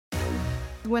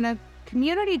when a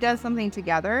community does something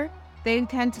together, they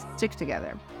tend to stick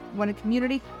together. When a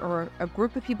community or a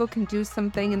group of people can do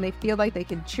something and they feel like they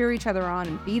can cheer each other on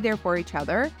and be there for each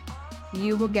other,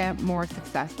 you will get more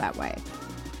success that way.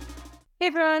 Hey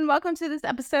everyone, welcome to this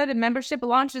episode of Membership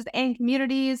Launches and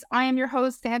Communities. I am your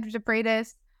host, Sandra.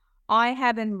 I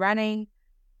have been running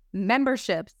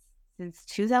memberships since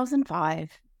 2005.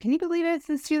 Can you believe it?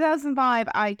 Since 2005,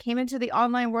 I came into the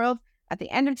online world at the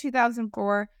end of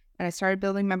 2004, and I started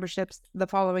building memberships the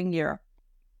following year.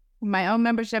 My own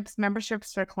memberships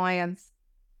for clients,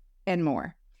 and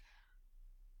more.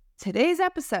 Today's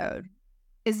episode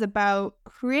is about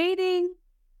creating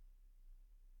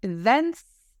events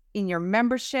in your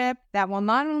membership that will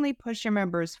not only push your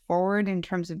members forward in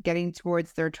terms of getting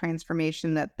towards their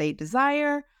transformation that they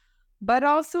desire, but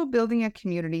also building a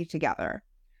community together.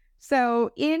 So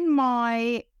in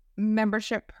my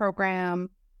membership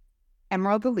program,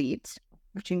 Emerald Elite,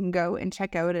 which you can go and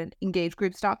check out at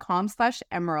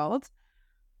engagegroups.com/emerald,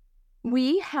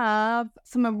 we have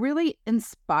some really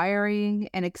inspiring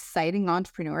and exciting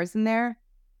entrepreneurs in there.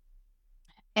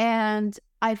 And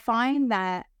I find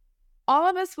that all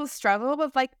of us will struggle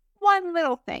with like one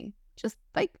little thing, just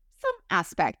like some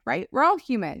aspect, right? We're all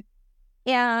human.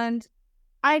 And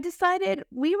I decided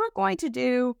we were going to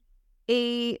do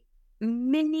a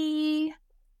mini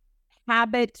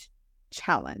habit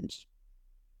challenge.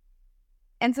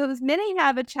 And so this mini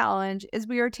habit challenge is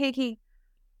we are taking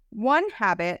one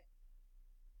habit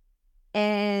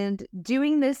and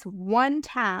doing this one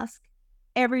task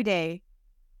every day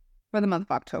for the month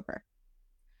of October.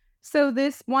 So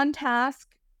this one task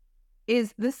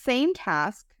is the same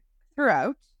task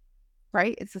throughout,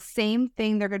 right? It's the same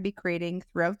thing they're going to be creating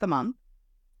throughout the month.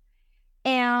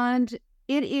 And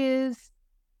it is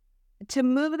to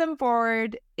move them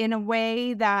forward in a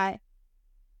way that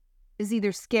is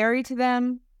either scary to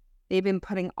them, they've been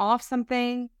putting off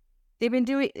something, they've been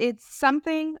doing, it's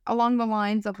something along the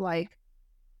lines of like,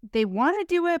 they want to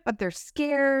do it, but they're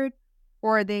scared,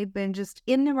 or they've been just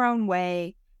in their own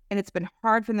way, and it's been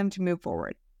hard for them to move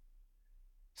forward.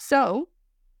 So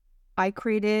I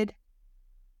created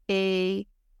a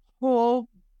whole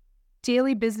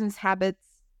daily business habits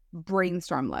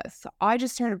brainstorm list. So I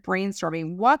just started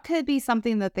brainstorming what could be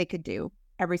something that they could do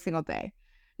every single day.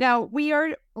 Now, we are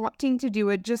opting to do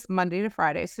it just Monday to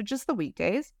Friday, so just the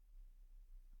weekdays.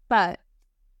 But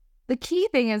the key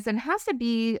thing is it has to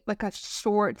be like a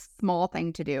short, small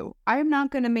thing to do. I'm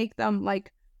not going to make them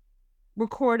like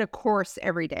record a course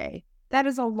every day. That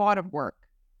is a lot of work.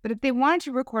 But if they wanted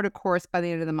to record a course by the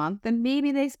end of the month, then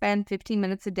maybe they spend 15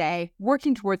 minutes a day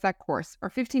working towards that course, or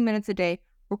 15 minutes a day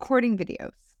recording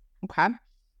videos. Okay?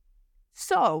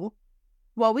 So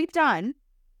what we've done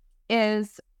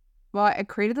is, well, I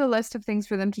created a list of things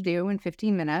for them to do in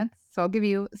 15 minutes. So I'll give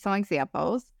you some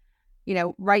examples.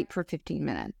 Write for 15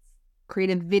 minutes. Create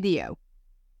a video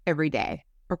every day,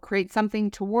 or create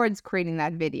something towards creating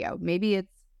that video. Maybe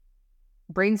it's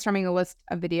brainstorming a list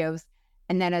of videos,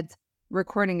 and then it's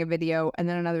recording a video, and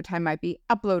then another time might be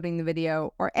uploading the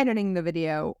video, or editing the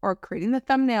video, or creating the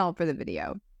thumbnail for the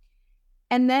video.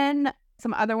 And then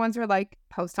some other ones are like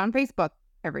post on Facebook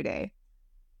every day,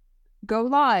 go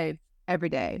live every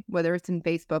day, whether it's in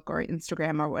Facebook or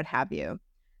Instagram or what have you.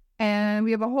 And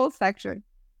we have a whole section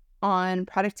on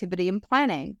productivity and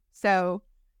planning. So,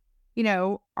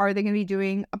 are they going to be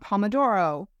doing a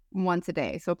Pomodoro once a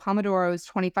day? So Pomodoro is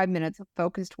 25 minutes of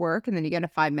focused work, and then you get a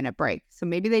 5-minute break. So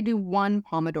maybe they do one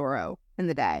Pomodoro in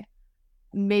the day.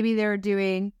 Maybe they're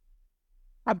doing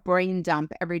a brain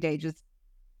dump every day, just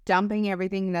dumping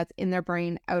everything that's in their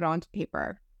brain out onto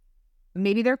paper.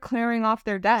 Maybe they're clearing off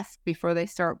their desk before they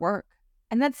start work.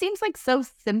 And that seems like so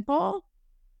simple,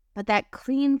 but that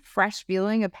clean, fresh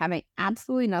feeling of having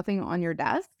absolutely nothing on your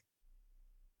desk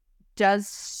does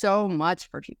so much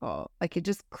for people. Like, it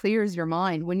just clears your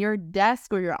mind. When your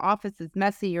desk or your office is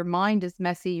messy, your mind is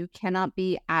messy, you cannot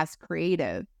be as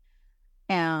creative.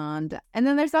 And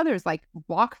then there's others like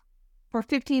walk for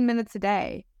 15 minutes a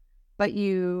day, but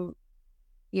no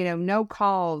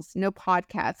calls, no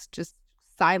podcasts, just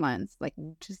silence, like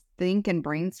just think and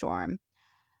brainstorm.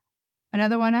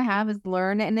 Another one I have is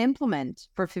learn and implement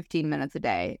for 15 minutes a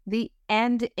day. The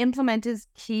end implement is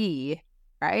key,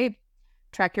 right?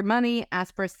 Track your money,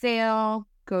 ask for a sale,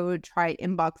 go try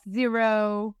inbox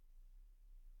zero.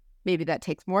 Maybe that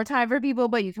takes more time for people,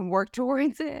 but you can work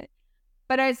towards it.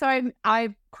 But I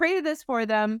created this for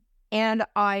them, and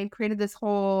I created this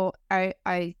whole,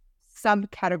 I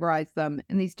subcategorize them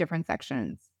in these different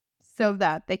sections so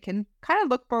that they can kind of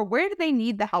look for where do they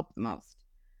need the help the most.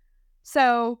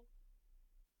 So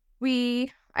I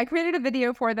created a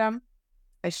video for them.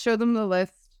 I showed them the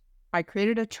list. I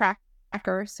created a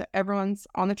tracker, so everyone's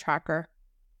on the tracker,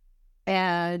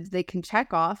 and they can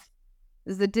check off.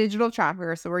 This is a digital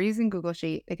tracker, so we're using Google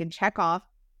Sheet. They can check off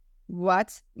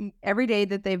every day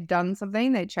that they've done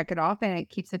something, they check it off, and it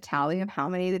keeps a tally of how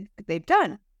many they've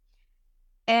done.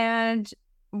 And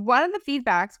one of the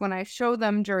feedbacks when I showed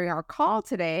them during our call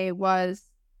today was,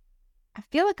 I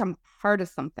feel like I'm part of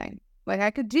something. Like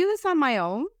I could do this on my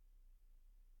own,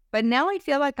 but now I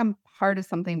feel like I'm part of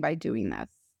something by doing this.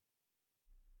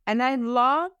 And I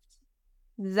loved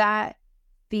that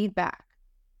feedback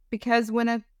because when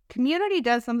a community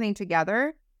does something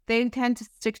together, they tend to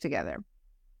stick together.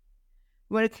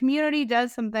 When a community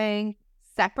does something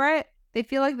separate, they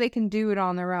feel like they can do it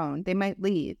on their own. They might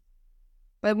leave.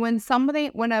 But when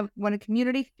a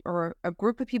community or a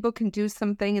group of people can do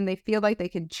something and they feel like they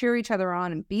can cheer each other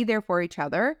on and be there for each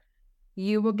other,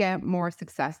 you will get more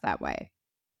success that way.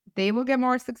 They will get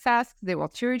more success. They will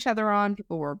cheer each other on.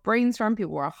 People will brainstorm.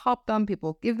 People will help them. People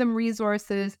will give them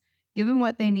resources, give them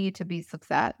what they need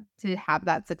to have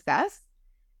that success.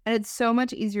 And it's so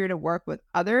much easier to work with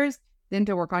others than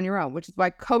to work on your own, which is why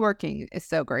co-working is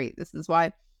so great. This is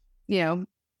why,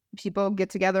 people get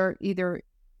together either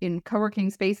in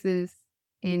co-working spaces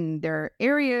in their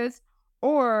areas,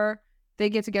 or they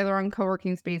get together on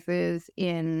co-working spaces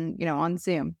on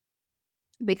Zoom,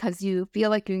 because you feel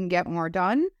like you can get more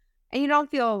done and you don't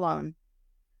feel alone.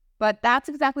 But that's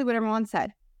exactly what everyone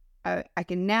said.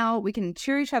 We can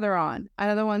cheer each other on.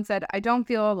 Another one said, I don't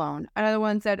feel alone. Another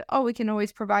one said, oh, we can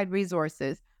always provide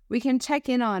resources. We can check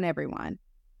in on everyone.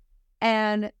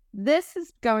 And this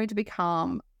is going to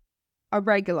become a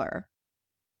regular.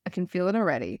 I can feel it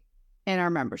already in our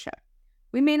membership.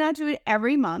 We may not do it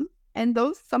every month, and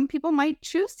some people might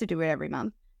choose to do it every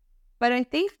month. But I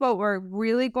think what we're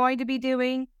really going to be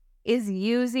doing is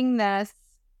using this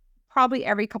probably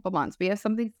every couple months. We have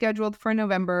something scheduled for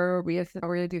November. We're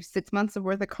going to do 6 months of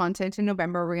worth of content in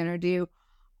November. We're going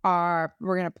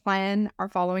to plan our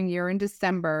following year in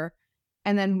December,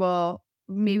 and then we'll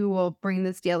bring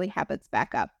this daily habits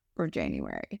back up for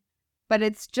January. But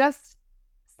it's just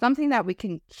something that we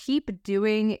can keep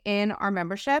doing in our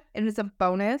membership. It is a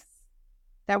bonus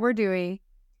that we're doing.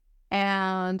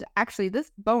 And actually,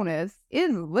 this bonus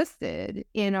is listed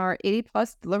in our 80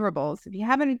 plus deliverables. If you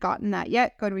haven't gotten that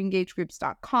yet, go to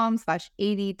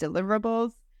engagegroups.com/80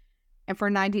 deliverables. And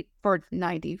for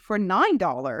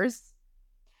 $9,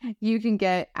 you can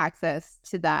get access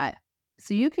to that.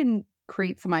 So you can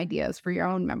create some ideas for your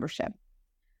own membership.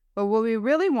 But what we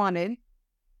really wanted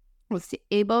was to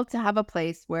able to have a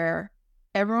place where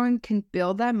everyone can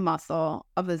build that muscle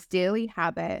of this daily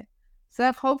habit, so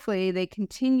that hopefully they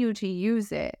continue to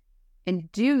use it and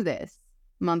do this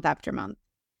month after month.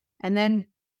 And then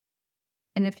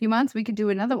in a few months, we could do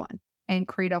another one and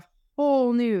create a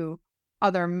whole new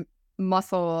other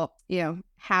muscle,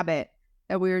 habit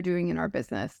that we are doing in our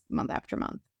business month after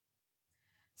month.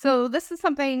 So this is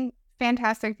something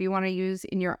fantastic if you want to use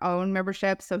in your own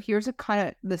membership. So here's kind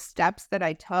of the steps that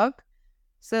I took.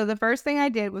 So the first thing I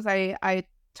did was I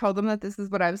told them that this is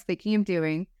what I was thinking of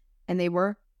doing, and they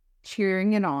were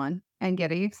cheering it on and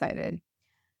getting excited.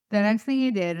 The next thing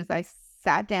I did is I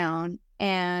sat down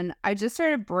and I just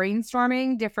started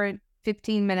brainstorming different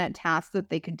 15-minute tasks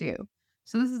that they could do.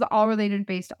 So this is all related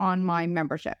based on my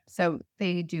membership. So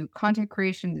they do content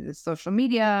creation, do the social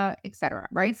media, etc.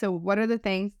 Right? So what are the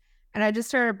things? And I just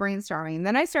started brainstorming.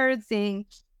 Then I started seeing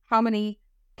how many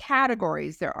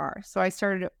categories there are. So I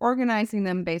started organizing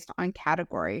them based on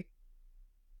category.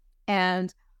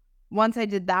 And once I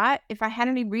did that, if I had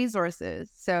any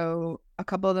resources, so a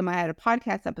couple of them I had a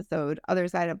podcast episode,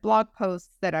 others I had a blog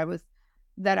post that I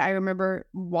remember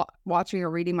watching or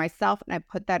reading myself, and I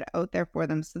put that out there for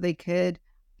them so they could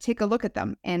take a look at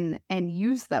them and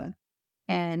use them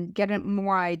and get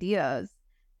more ideas.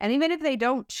 And even if they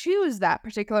don't choose that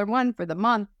particular one for the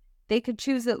month, they could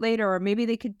choose it later, or maybe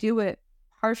they could do it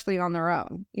partially on their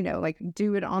own, like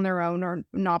do it on their own or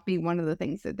not be one of the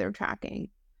things that they're tracking.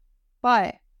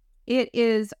 But it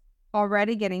is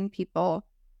already getting people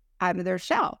out of their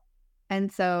shell.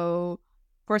 And so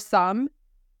for some,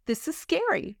 this is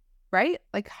scary, right?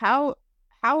 Like how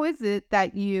is it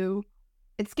that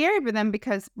it's scary for them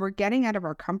because we're getting out of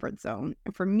our comfort zone.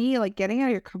 And for me, like getting out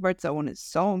of your comfort zone is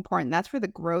so important. That's where the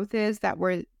growth is,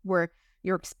 where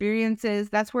your experience is.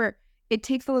 That's where it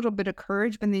takes a little bit of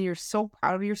courage, but then you're so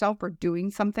proud of yourself for doing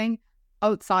something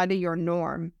outside of your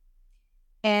norm.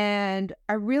 And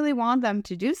I really want them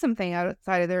to do something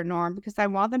outside of their norm because I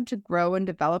want them to grow and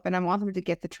develop, and I want them to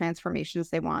get the transformations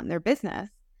they want in their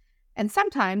business. And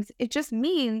sometimes it just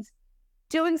means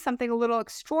doing something a little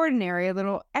extraordinary, a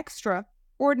little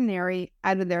extraordinary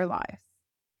out of their lives.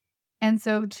 And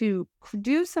so to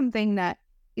do something that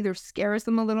either scares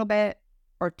them a little bit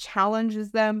or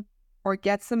challenges them or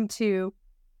gets them to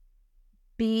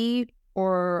be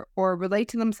or relate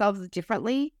to themselves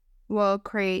differently will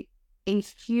create a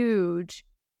huge,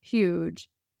 huge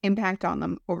impact on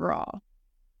them overall.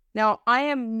 Now, I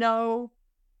am no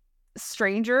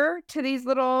stranger to these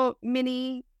little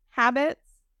mini habits.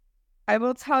 I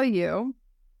will tell you,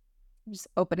 I'm just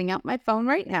opening up my phone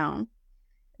right now,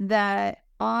 that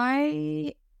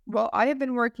I have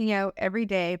been working out every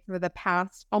day for the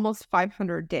past almost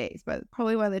 500 days, but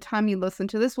probably by the time you listen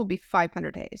to this will be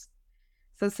 500 days.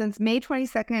 So since May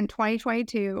 22nd,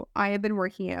 2022, I have been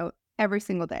working out every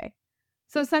single day.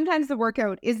 So sometimes the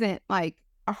workout isn't like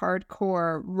a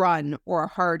hardcore run or a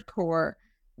hardcore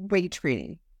weight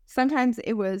training. Sometimes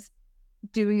it was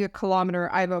doing a kilometer.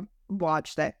 I have a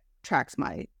watch that tracks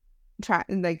my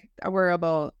like a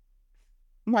wearable.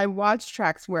 My watch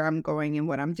tracks where I'm going and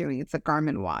what I'm doing. It's a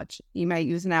Garmin watch. You might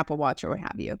use an Apple Watch or what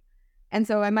have you. And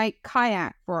so I might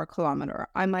kayak for a kilometer.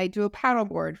 I might do a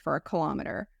paddleboard for a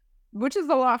kilometer, which is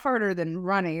a lot harder than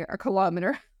running a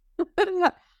kilometer.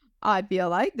 I feel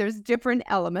like there's different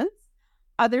elements.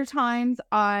 Other times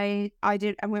I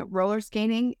went roller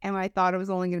skating and I thought it was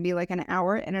only going to be like an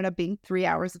hour. It ended up being 3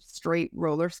 hours of straight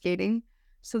roller skating.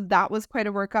 So that was quite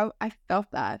a workout. I felt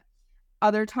that.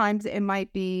 Other times it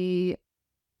might be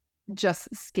just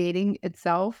skating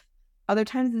itself. Other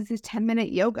times this is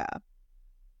 10-minute yoga.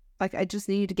 Like I just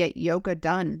need to get yoga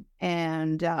done.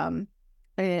 And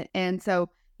so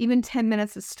even 10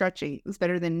 minutes of stretching is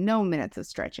better than no minutes of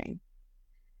stretching.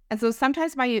 And so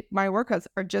sometimes my workouts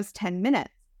are just 10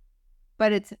 minutes,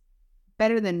 but it's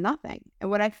better than nothing. And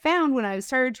what I found when I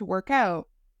started to work out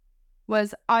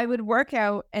was I would work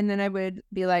out and then I would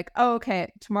be like, oh,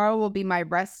 okay, tomorrow will be my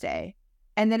rest day.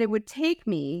 And then it would take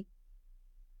me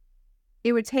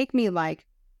like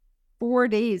 4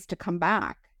 days to come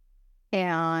back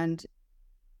and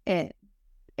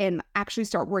actually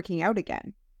start working out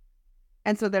again.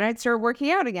 And so then I'd start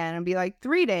working out again and be like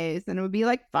 3 days, and it would be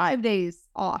like 5 days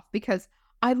off because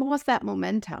I lost that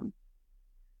momentum.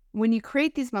 When you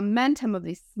create these momentum of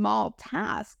these small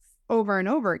tasks over and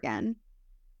over again,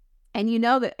 and you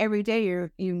know that every day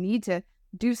you need to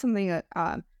do something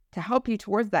to help you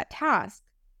towards that task,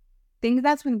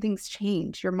 that's when things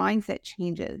change. Your mindset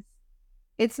changes.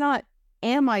 It's not,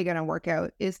 am I going to work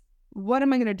out? It's, what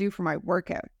am I going to do for my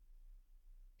workout?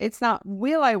 It's not,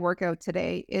 will I work out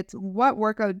today? It's, what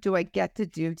workout do I get to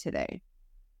do today?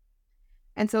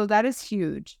 And so that is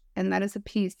huge. And that is a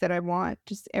piece that I want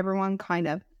just everyone kind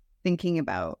of thinking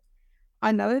about.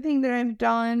 Another thing that I've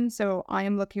done, so I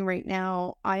am looking right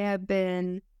now, I have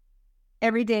been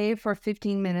every day for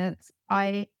 15 minutes,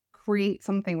 I create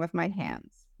something with my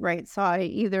hands, right? So I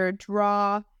either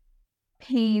draw,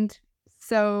 paint,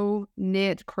 sew,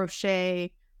 knit,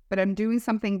 crochet, but I'm doing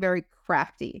something very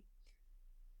crafty.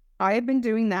 I have been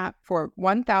doing that for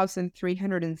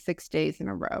 1,306 days in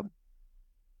a row.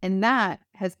 And that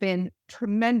has been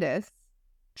tremendous,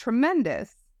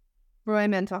 tremendous for my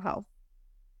mental health.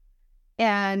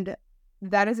 And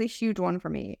that is a huge one for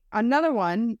me. Another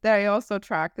one that I also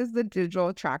track is the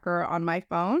digital tracker on my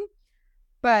phone.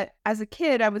 But as a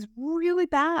kid, I was really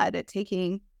bad at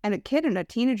taking, and a kid and a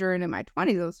teenager and in my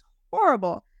 20s, it was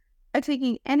horrible at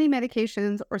taking any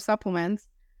medications or supplements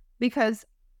because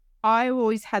I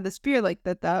always had this fear like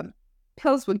that the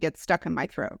pills would get stuck in my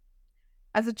throat.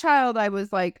 As a child, I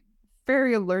was like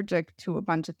very allergic to a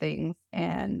bunch of things,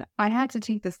 and I had to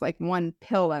take this like one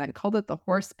pill, and I called it the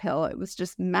horse pill. It was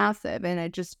just massive, and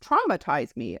it just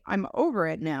traumatized me. I'm over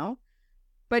it now.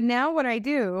 But now what I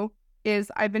do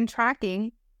is I've been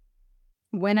tracking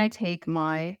when I take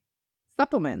my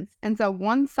supplements. And so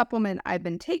one supplement I've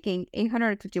been taking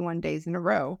 851 days in a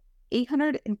row.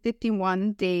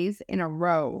 851 days in a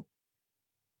row.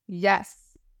 Yes,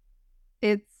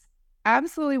 it's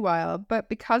absolutely wild, but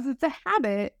because it's a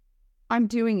habit, I'm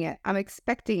doing it. I'm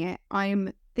expecting it.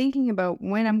 I'm thinking about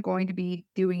when I'm going to be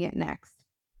doing it next.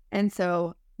 And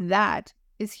so that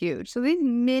is huge. So these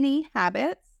mini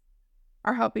habits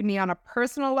are helping me on a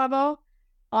personal level.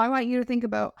 I want you to think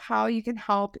about how you can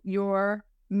help your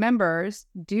members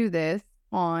do this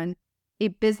on a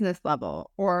business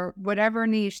level or whatever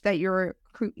niche that your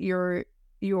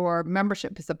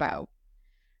membership is about.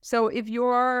 So if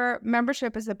your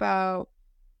membership is about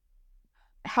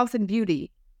health and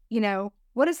beauty,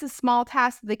 what is the small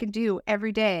task that they can do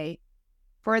every day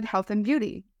for the health and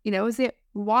beauty? Is it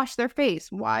wash their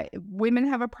face? Why women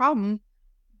have a problem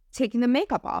taking the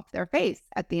makeup off their face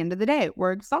at the end of the day.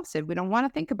 We're exhausted. We don't want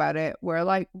to think about it. We're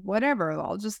like, whatever,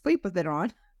 I'll just sleep with it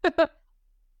on.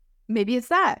 Maybe it's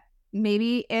that.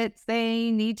 Maybe it's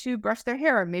they need to brush their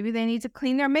hair. Maybe they need to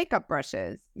clean their makeup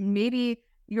brushes. Maybe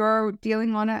you're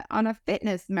dealing on a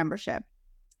fitness membership.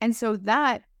 And so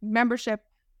that membership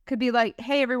could be like,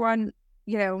 hey, everyone,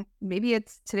 maybe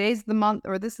it's today's the month,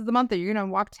 or this is the month that you're going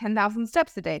to walk 10,000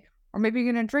 steps a day. Or maybe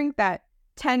you're going to drink that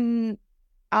 10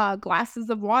 glasses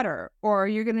of water, or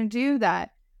you're going to do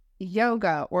that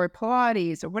yoga or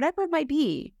Pilates or whatever it might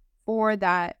be for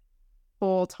that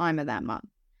full time of that month.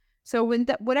 So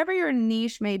whatever your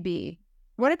niche may be,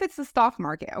 what if it's the stock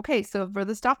market? Okay, so for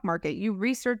the stock market, you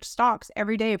research stocks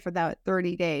every day for that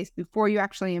 30 days before you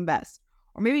actually invest.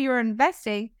 Or maybe you're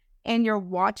investing and you're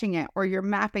watching it, or you're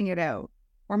mapping it out.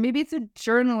 Or maybe it's a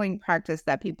journaling practice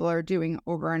that people are doing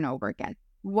over and over again.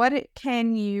 What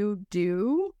can you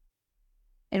do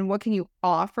and what can you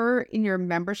offer in your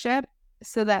membership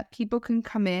so that people can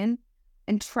come in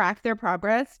and track their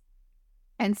progress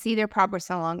and see their progress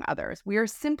along others? We are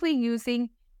simply using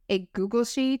a Google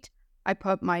Sheet. I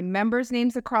put my members'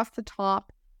 names across the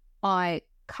top. I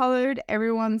colored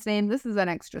everyone's name. This is an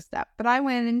extra step, but I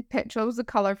went and chose a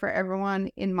color for everyone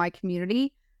in my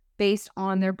community based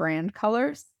on their brand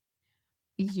colors.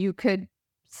 You could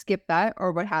skip that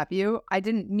or what have you. I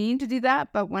didn't mean to do that,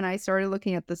 but when I started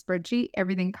looking at the spreadsheet,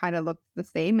 everything kind of looked the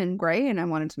same in gray, and I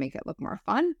wanted to make it look more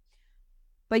fun.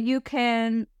 But you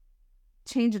can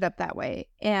change it up that way.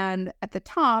 And at the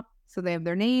top, so they have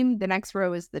their name. The next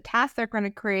row is the task they're going to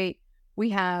create. We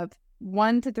have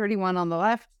 1 to 31 on the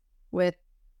left with,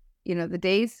 the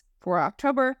days for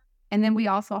October. And then we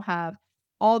also have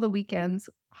all the weekends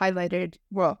highlighted.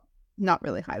 Well, not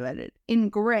really highlighted, in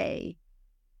gray,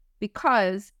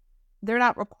 because they're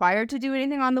not required to do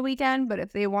anything on the weekend, but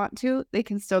if they want to, they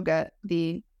can still get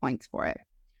the points for it.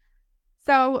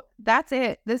 So that's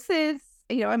it. This is,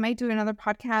 I might do another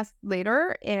podcast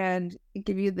later and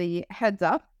give you the heads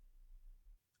up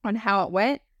on how it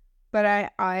went, but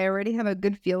I already have a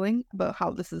good feeling about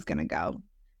how this is going to go.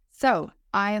 So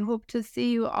I hope to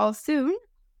see you all soon.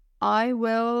 I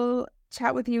will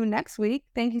chat with you next week.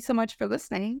 Thank you so much for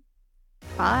listening.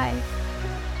 Bye.